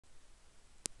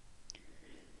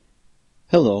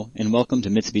Hello, and welcome to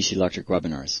Mitsubishi Electric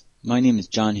Webinars. My name is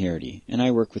John Harity, and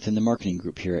I work within the marketing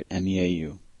group here at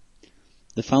MEAU.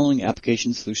 The following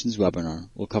Application Solutions webinar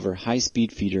will cover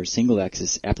high-speed feeder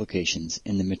single-axis applications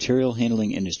in the material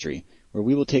handling industry, where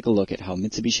we will take a look at how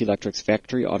Mitsubishi Electric's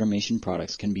factory automation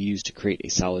products can be used to create a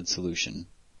solid solution.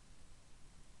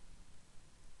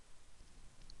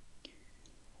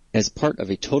 As part of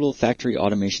a total factory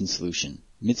automation solution,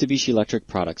 Mitsubishi Electric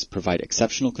products provide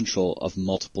exceptional control of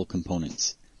multiple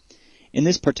components. In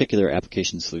this particular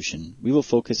application solution, we will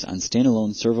focus on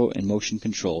standalone servo and motion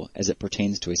control as it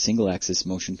pertains to a single-axis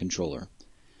motion controller.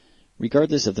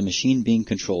 Regardless of the machine being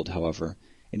controlled, however,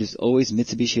 it is always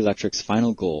Mitsubishi Electric's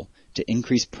final goal to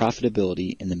increase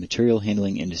profitability in the material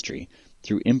handling industry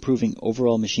through improving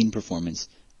overall machine performance,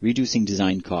 reducing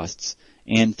design costs,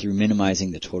 and through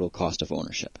minimizing the total cost of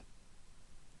ownership.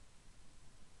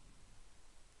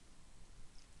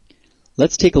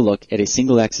 Let's take a look at a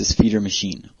single-axis feeder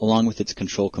machine along with its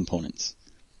control components.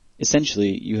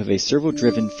 Essentially, you have a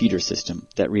servo-driven feeder system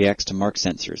that reacts to mark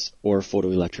sensors, or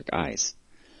photoelectric eyes.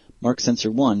 Mark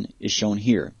sensor 1 is shown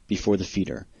here before the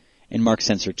feeder, and mark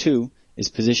sensor 2 is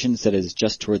positioned so that it is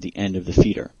just toward the end of the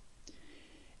feeder.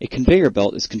 A conveyor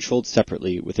belt is controlled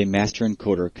separately with a master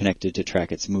encoder connected to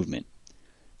track its movement.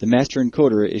 The master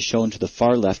encoder is shown to the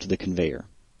far left of the conveyor.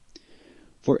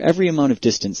 For every amount of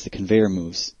distance the conveyor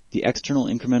moves, the external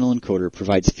incremental encoder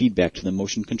provides feedback to the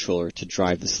motion controller to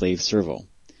drive the slave servo.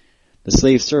 The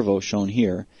slave servo, shown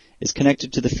here, is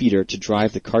connected to the feeder to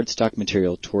drive the cardstock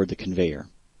material toward the conveyor.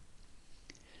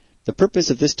 The purpose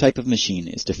of this type of machine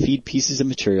is to feed pieces of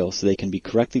material so they can be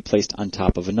correctly placed on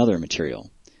top of another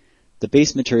material. The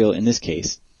base material in this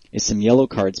case is some yellow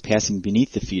cards passing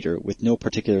beneath the feeder with no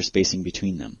particular spacing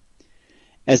between them.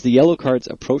 As the yellow cards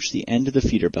approach the end of the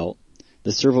feeder belt,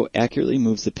 the servo accurately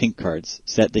moves the pink cards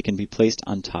so that they can be placed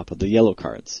on top of the yellow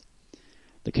cards.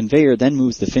 The conveyor then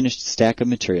moves the finished stack of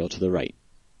material to the right.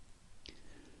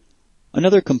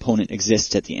 Another component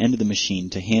exists at the end of the machine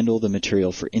to handle the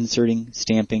material for inserting,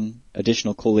 stamping,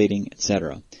 additional collating,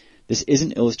 etc. This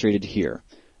isn't illustrated here,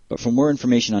 but for more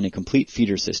information on a complete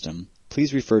feeder system,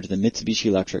 please refer to the Mitsubishi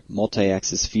Electric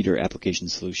multi-axis feeder application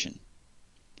solution.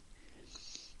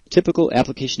 Typical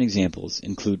application examples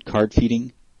include card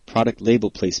feeding, product label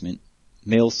placement,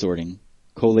 mail sorting,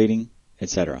 collating,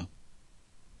 etc.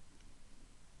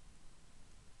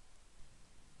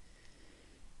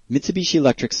 Mitsubishi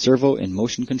Electric servo and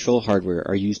motion control hardware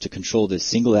are used to control this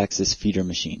single-axis feeder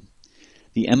machine.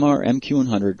 The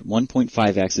MQ100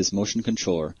 1.5-axis motion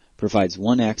controller provides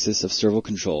one axis of servo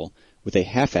control with a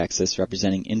half axis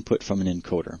representing input from an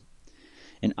encoder.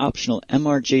 An optional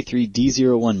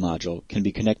MRJ3D01 module can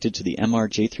be connected to the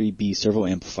MRJ3B servo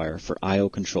amplifier for I/O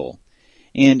control,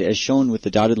 and as shown with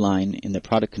the dotted line in the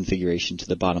product configuration to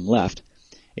the bottom left,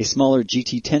 a smaller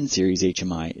GT10 series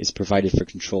HMI is provided for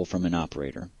control from an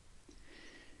operator.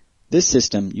 This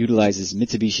system utilizes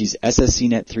Mitsubishi's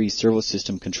SSCnet3 servo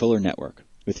system controller network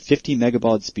with 50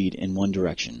 megabaud speed in one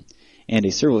direction and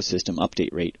a servo system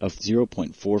update rate of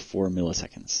 0.44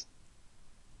 milliseconds.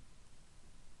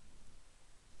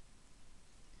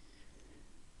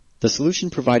 The solution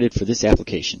provided for this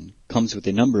application comes with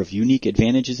a number of unique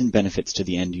advantages and benefits to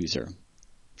the end user.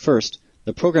 First,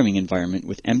 the programming environment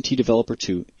with MT Developer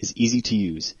 2 is easy to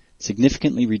use,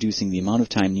 significantly reducing the amount of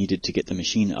time needed to get the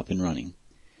machine up and running.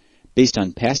 Based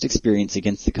on past experience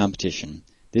against the competition,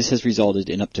 this has resulted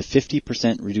in up to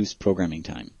 50% reduced programming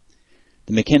time.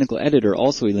 The mechanical editor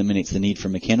also eliminates the need for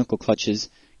mechanical clutches,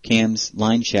 cams,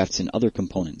 line shafts, and other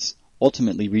components,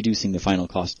 ultimately reducing the final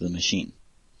cost of the machine.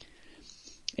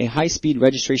 A high-speed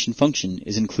registration function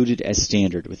is included as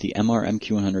standard with the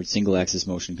MQ100 single-axis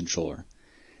motion controller.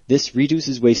 This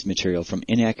reduces waste material from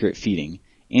inaccurate feeding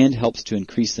and helps to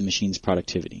increase the machine's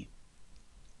productivity.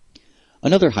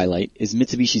 Another highlight is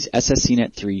Mitsubishi's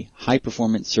SSCnet3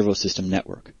 high-performance servo system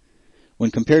network. When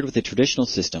compared with a traditional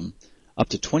system, up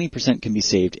to 20% can be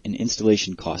saved in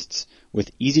installation costs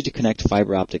with easy-to-connect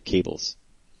fiber optic cables.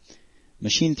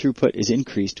 Machine throughput is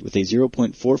increased with a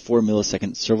 0.44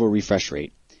 millisecond servo refresh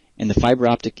rate, and the fiber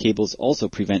optic cables also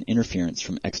prevent interference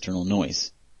from external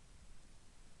noise.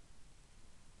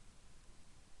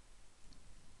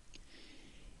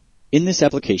 In this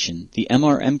application, the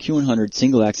MQ100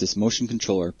 single-axis motion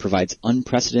controller provides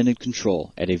unprecedented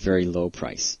control at a very low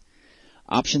price.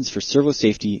 Options for servo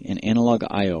safety and analog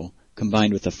I/O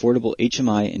combined with affordable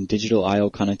HMI and digital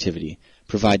I/O connectivity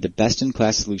provide the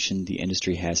best-in-class solution the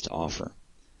industry has to offer.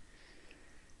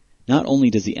 Not only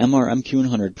does the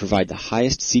MQ100 provide the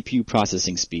highest CPU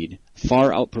processing speed, far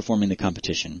outperforming the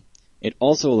competition, it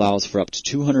also allows for up to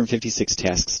 256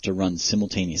 tasks to run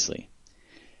simultaneously.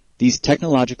 These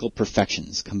technological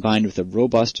perfections, combined with a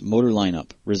robust motor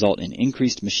lineup, result in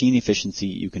increased machine efficiency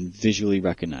you can visually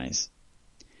recognize.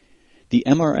 The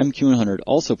MR-MQ100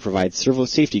 also provides servo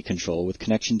safety control with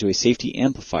connection to a safety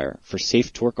amplifier for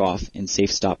safe torque off and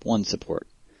safe stop 1 support.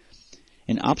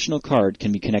 An optional card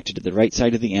can be connected to the right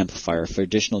side of the amplifier for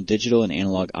additional digital and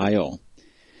analog I/O.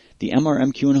 The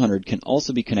MR-MQ100 can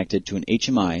also be connected to an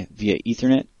HMI via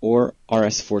Ethernet or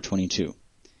RS-422.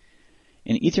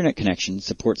 An Ethernet connection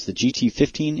supports the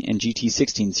GT15 and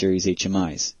GT16 series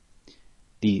HMIs.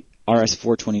 The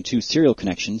RS-422 serial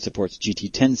connection supports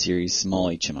GT10 series small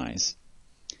HMIs.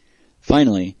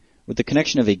 Finally, with the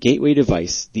connection of a gateway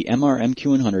device, the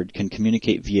MR-MQ100 can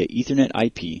communicate via Ethernet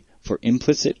IP for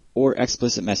implicit or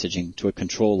explicit messaging to a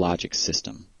control logic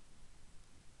system.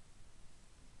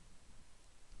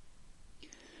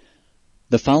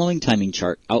 The following timing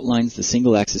chart outlines the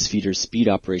single-axis feeder's speed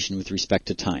operation with respect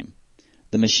to time.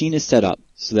 The machine is set up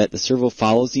so that the servo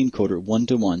follows the encoder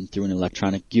 1-to-1 through an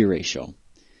electronic gear ratio.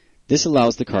 This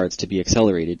allows the cards to be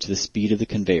accelerated to the speed of the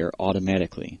conveyor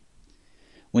automatically.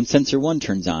 When sensor 1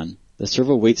 turns on, the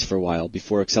servo waits for a while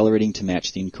before accelerating to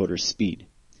match the encoder's speed.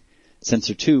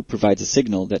 Sensor 2 provides a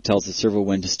signal that tells the servo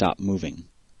when to stop moving.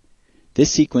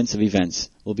 This sequence of events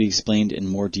will be explained in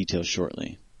more detail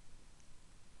shortly.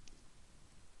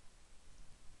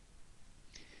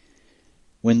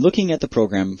 When looking at the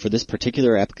program for this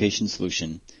particular application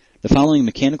solution, the following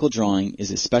mechanical drawing is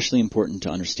especially important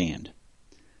to understand.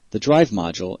 The drive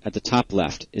module at the top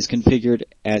left is configured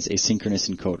as a synchronous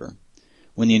encoder.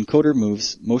 When the encoder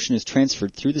moves, motion is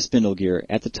transferred through the spindle gear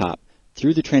at the top,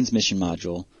 through the transmission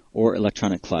module, or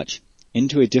electronic clutch,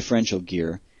 into a differential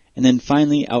gear, and then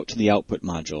finally out to the output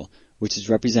module, which is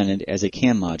represented as a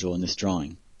cam module in this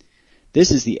drawing.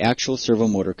 This is the actual servo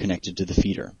motor connected to the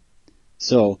feeder.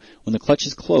 So, when the clutch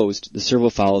is closed, the servo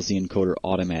follows the encoder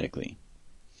automatically.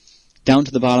 Down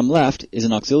to the bottom left is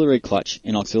an auxiliary clutch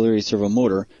and auxiliary servo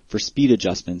motor for speed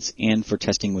adjustments and for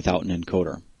testing without an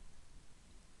encoder.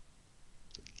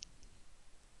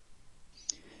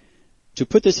 To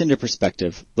put this into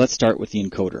perspective, let's start with the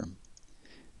encoder.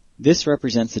 This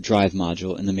represents the drive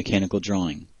module in the mechanical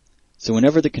drawing. So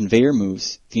whenever the conveyor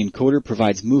moves, the encoder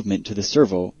provides movement to the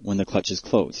servo when the clutch is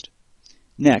closed.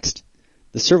 Next,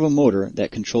 the servo motor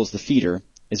that controls the feeder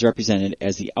is represented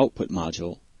as the output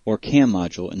module or cam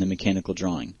module in the mechanical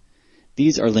drawing.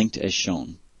 These are linked as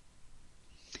shown.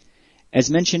 As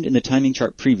mentioned in the timing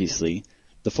chart previously,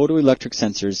 the photoelectric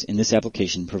sensors in this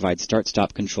application provide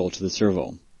start-stop control to the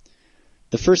servo.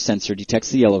 The first sensor detects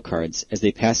the yellow cards as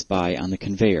they pass by on the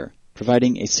conveyor,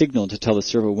 providing a signal to tell the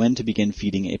servo when to begin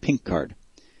feeding a pink card.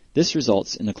 This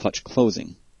results in the clutch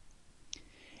closing.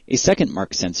 A second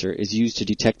mark sensor is used to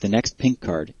detect the next pink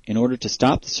card in order to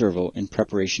stop the servo in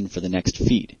preparation for the next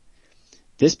feed.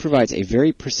 This provides a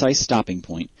very precise stopping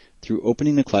point through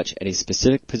opening the clutch at a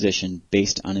specific position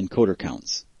based on encoder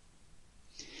counts.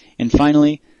 And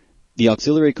finally, the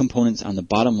auxiliary components on the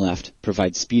bottom left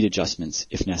provide speed adjustments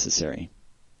if necessary.